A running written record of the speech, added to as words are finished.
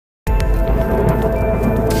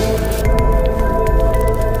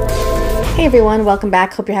Hey everyone, welcome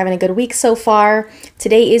back. Hope you're having a good week so far.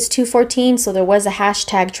 Today is 2/14, so there was a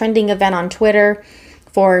hashtag trending event on Twitter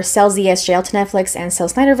for Sell ZSJL to Netflix and Sell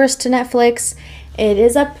Snyderverse to Netflix. It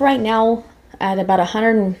is up right now at about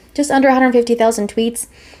 100, just under 150,000 tweets.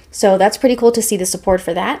 So that's pretty cool to see the support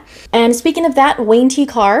for that. And speaking of that, Wayne T.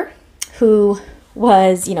 Carr, who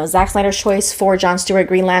was, Zack Snyder's choice for Jon Stewart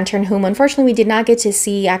Green Lantern, whom unfortunately we did not get to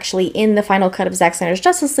see actually in the final cut of Zack Snyder's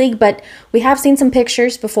Justice League, but we have seen some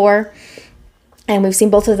pictures before, and we've seen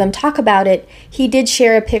both of them talk about it. He did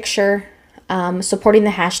share a picture supporting the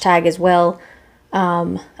hashtag as well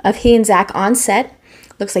of he and Zack on set.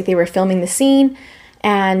 Looks like they were filming the scene,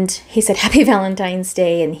 and he said Happy Valentine's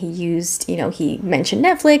Day, and he used, he mentioned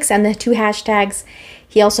Netflix and the two hashtags.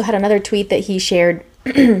 He also had another tweet that he shared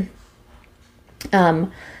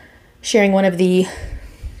sharing one of the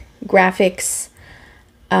graphics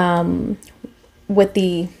with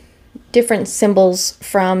the different symbols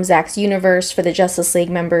from Zack's universe for the Justice League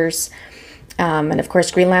members. And of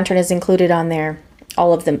course, Green Lantern is included on there.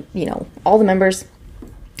 All of them, all the members.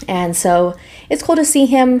 And so it's cool to see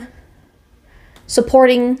him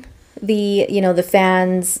supporting the, the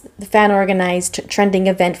fans, the fan organized trending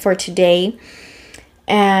event for today.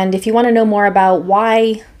 And if you want to know more about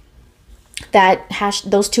why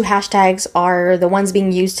those two hashtags are the ones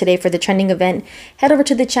being used today for the trending event, head over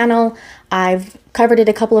to the channel. I've covered it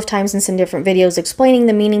a couple of times in some different videos explaining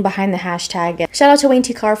the meaning behind the hashtag. Shout out to Wayne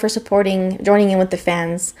T. Carr for joining in with the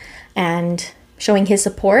fans and showing his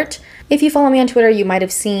support. If you follow me on Twitter, you might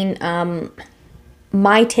have seen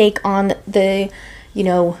my take on the,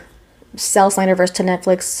 Sell Snyderverse to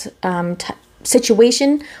Netflix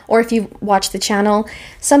situation, or if you watch the channel.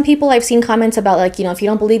 Some people I've seen comments about, like, if you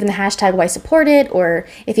don't believe in the hashtag, why support it? Or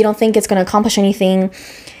if you don't think it's going to accomplish anything.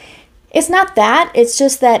 It's not that. It's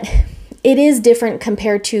just that it is different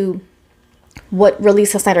compared to what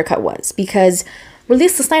Release the Snyder Cut was. Because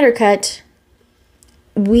Release the Snyder Cut,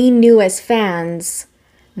 we knew as fans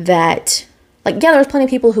that, there was plenty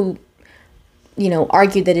of people who,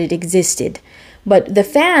 argued that it existed. But the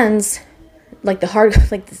fans,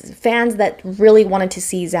 the fans that really wanted to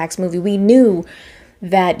see Zack's movie, we knew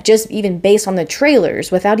that just even based on the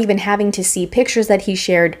trailers, without even having to see pictures that he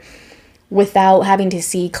shared, without having to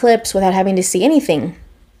see clips, without having to see anything,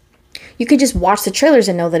 you could just watch the trailers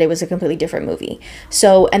and know that it was a completely different movie.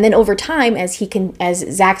 So, and then over time, as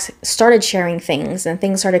Zack started sharing things and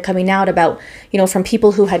things started coming out about, from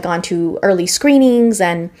people who had gone to early screenings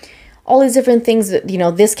and all these different things that,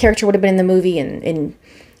 this character would have been in the movie, and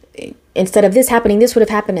instead of this happening, this would have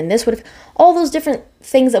happened, and this would have, all those different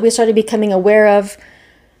things that we started becoming aware of,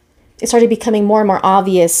 it started becoming more and more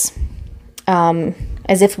obvious,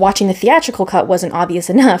 as if watching the theatrical cut wasn't obvious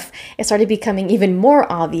enough. It started becoming even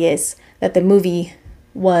more obvious that the movie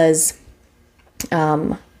was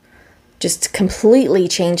just completely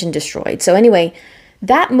changed and destroyed. So anyway,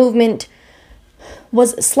 that movement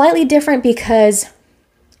was slightly different because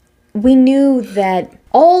we knew that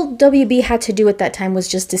all WB had to do at that time was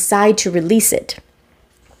just decide to release it.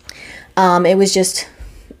 It was just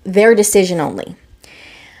their decision only,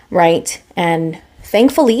 right? And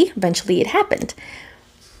thankfully, eventually it happened.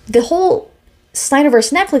 The whole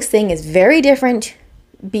Snyderverse Netflix thing is very different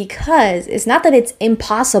because it's not that it's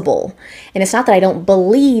impossible, and it's not that I don't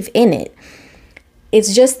believe in it.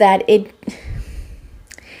 It's just that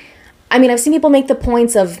I've seen people make the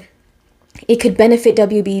points of it could benefit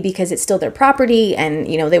WB because it's still their property, and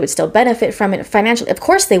they would still benefit from it financially. Of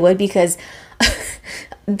course they would, because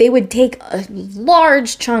they would take a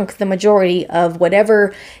large chunk, the majority of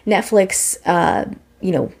whatever Netflix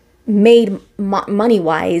made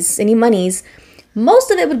money-wise, any monies, most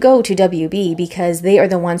of it would go to WB because they are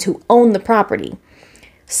the ones who own the property.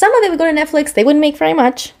 Some of it would go to Netflix. They wouldn't make very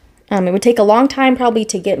much. It would take a long time probably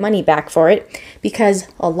to get money back for it, because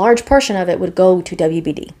a large portion of it would go to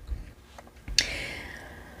WBD.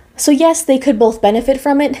 So yes, they could both benefit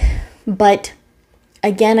from it, but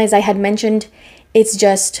again, as I had mentioned, it's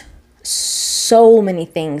just so many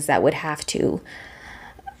things that would have to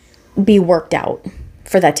be worked out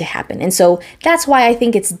for that to happen. And so that's why I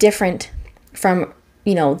think it's different from,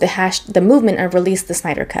 the movement of Release the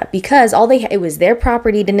Snyder Cut, because it was their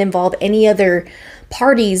property, didn't involve any other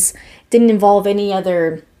parties, didn't involve any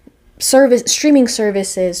other streaming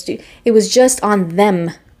services. It was just on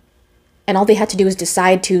them. And all they had to do was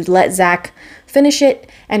decide to let Zack finish it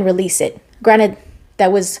and release it. Granted,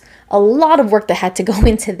 that was a lot of work that had to go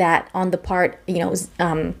into that on the part,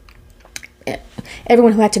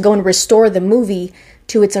 everyone who had to go and restore the movie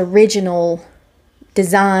to its original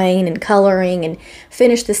design and coloring and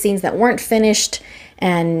finish the scenes that weren't finished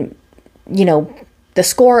and, the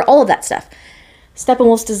score, all of that stuff.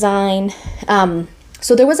 Steppenwolf's design.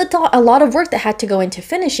 So there was a lot of work that had to go into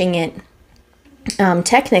finishing it,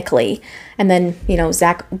 technically. And then,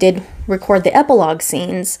 Zack did record the epilogue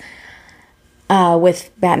scenes with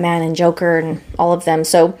Batman and Joker and all of them.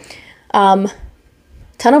 So,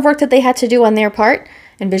 ton of work that they had to do on their part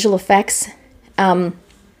and visual effects.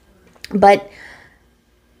 But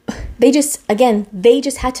they just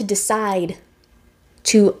had to decide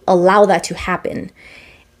to allow that to happen.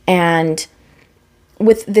 And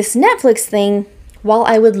with this Netflix thing, while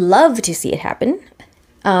I would love to see it happen,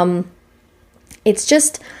 it's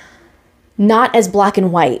just not as black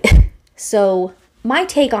and white. So my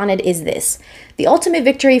take on it is this. The ultimate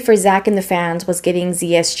victory for Zack and the fans was getting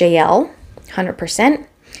ZSJL, 100%.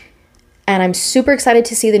 And I'm super excited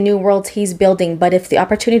to see the new worlds he's building. But if the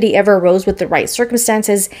opportunity ever arose with the right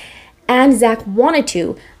circumstances and Zack wanted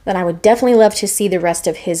to, then I would definitely love to see the rest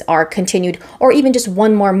of his arc continued, or even just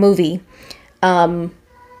one more movie.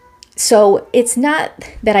 So it's not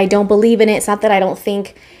that I don't believe in it. It's not that I don't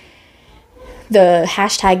think the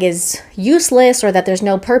hashtag is useless or that there's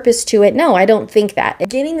no purpose to it. No, I don't think that.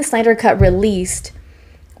 Getting the Snyder Cut released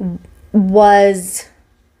was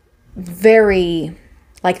very,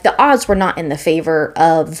 the odds were not in the favor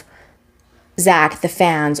of Zack, the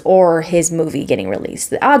fans, or his movie getting released.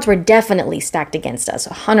 The odds were definitely stacked against us,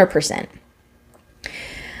 100%.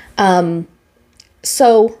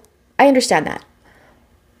 So I understand that.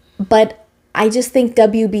 But I just think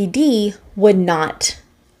WBD would not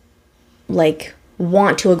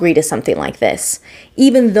want to agree to something like this,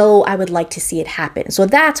 even though I would like to see it happen. So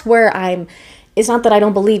that's where it's not that I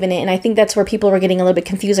don't believe in it. And I think that's where people were getting a little bit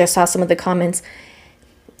confused. I saw some of the comments.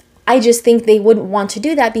 I just think they wouldn't want to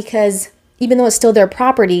do that because even though it's still their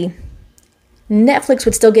property, Netflix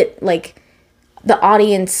would still get, the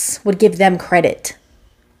audience would give them credit.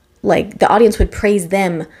 The audience would praise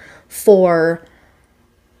them for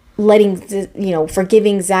for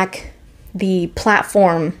giving Zack the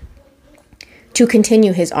platform to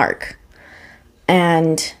continue his arc.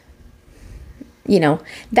 And,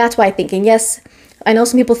 that's why I think, and yes, I know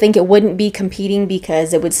some people think it wouldn't be competing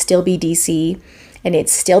because it would still be DC and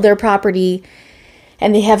it's still their property.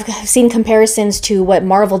 And they have seen comparisons to what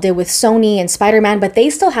Marvel did with Sony and Spider-Man, but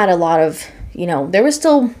they still had a lot of, there was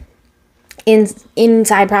still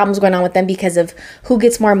inside problems going on with them because of who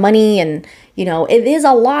gets more money. And, it is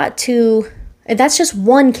a lot and that's just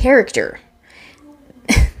one character.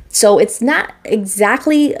 So it's not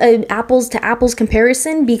exactly an apples to apples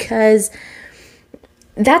comparison because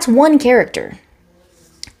that's one character.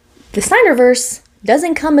 The Snyderverse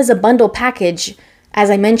doesn't come as a bundle package,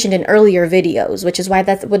 as I mentioned in earlier videos, which is why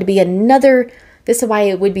this is why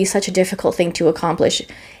it would be such a difficult thing to accomplish.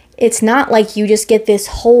 It's not like you just get this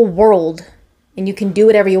whole world and you can do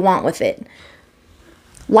whatever you want with it.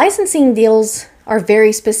 Licensing deals are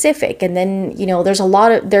very specific, and then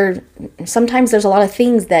sometimes there's a lot of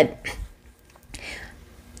things that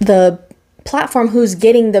the platform who's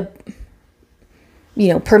getting the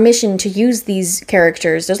permission to use these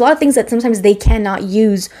characters, there's a lot of things that sometimes they cannot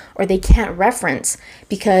use or they can't reference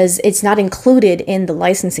because it's not included in the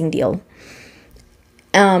licensing deal.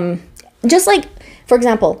 Just for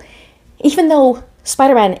example, even though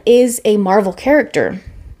Spider-Man is a Marvel character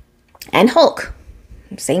and Hulk,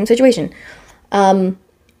 same situation.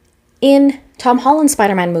 In Tom Holland's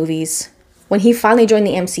Spider-Man movies, when he finally joined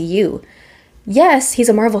the MCU, yes, he's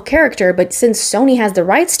a Marvel character, but since Sony has the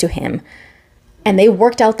rights to him and they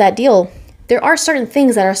worked out that deal, there are certain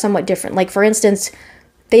things that are somewhat different. For instance,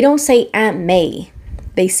 they don't say Aunt May,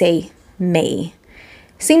 they say May.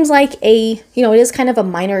 Seems like it is kind of a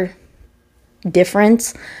minor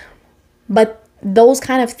difference, but those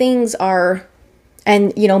kind of things are,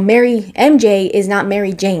 and Mary MJ is not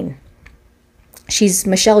Mary Jane. She's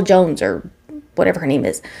Michelle Jones or whatever her name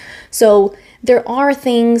is. So there are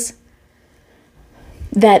things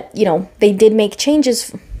that, they did make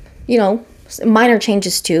changes, minor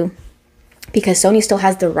changes to, because Sony still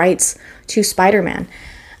has the rights to Spider-Man.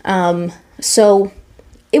 So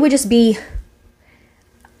it would just be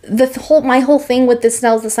my whole thing with this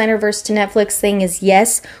sells the Snyderverse to Netflix thing is,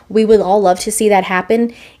 yes, we would all love to see that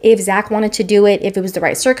happen if Zack wanted to do it, if it was the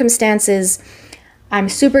right circumstances. I'm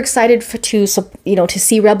super excited to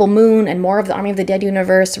see Rebel Moon and more of the Army of the Dead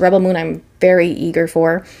universe. Rebel Moon I'm very eager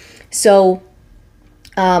for. So,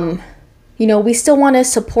 we still want to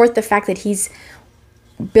support the fact that he's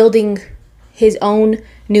building his own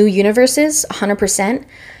new universes, 100%.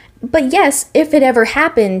 But yes, if it ever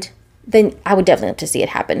happened, then I would definitely love to see it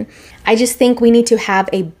happen. I just think we need to have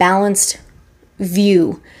a balanced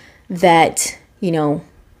view that,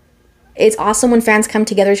 it's awesome when fans come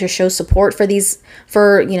together to show support for these,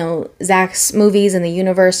 for, you know, Zack's movies and the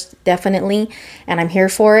universe, definitely. And I'm here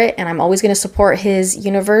for it. And I'm always going to support his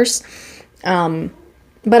universe. But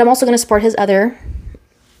I'm also going to support his other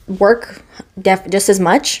work just as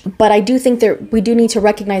much. But I do think that we do need to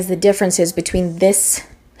recognize the differences between this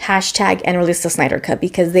hashtag and Release the Snyder Cut,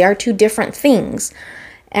 because they are two different things.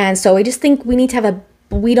 And so I just think we need to have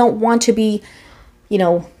we don't want to be, you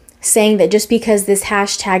know, saying that just because this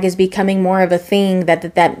hashtag is becoming more of a thing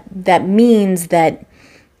that means that,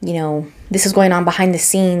 you know, this is going on behind the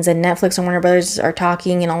scenes and Netflix and Warner Brothers are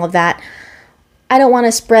talking and all of that. I don't want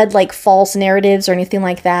to spread like false narratives or anything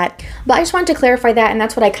like that, but I just wanted to clarify that, and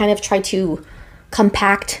that's what I kind of try to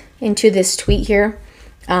compact into this tweet here.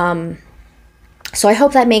 So I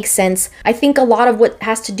hope that makes sense. I think a lot of what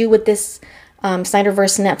has to do with this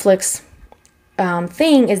Snyderverse Netflix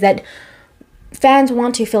thing is that fans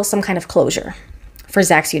want to feel some kind of closure for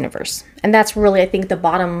Zack's universe. And that's really, I think, the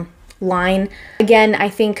bottom line. Again, I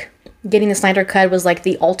think getting the Snyder Cut was like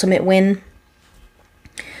the ultimate win.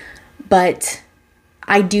 But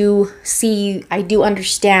I do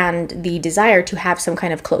understand the desire to have some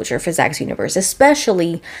kind of closure for Zack's universe,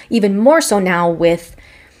 especially even more so now with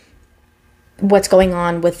what's going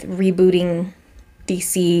on with rebooting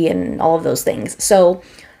DC and all of those things. So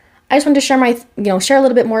I just wanted to share share a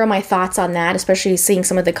little bit more of my thoughts on that, especially seeing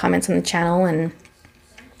some of the comments on the channel. And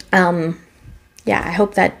yeah, I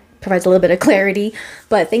hope that provides a little bit of clarity.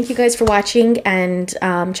 But thank you guys for watching, and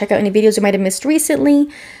check out any videos you might have missed recently.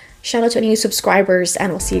 Shout out to any new subscribers,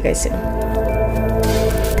 and we'll see you guys soon.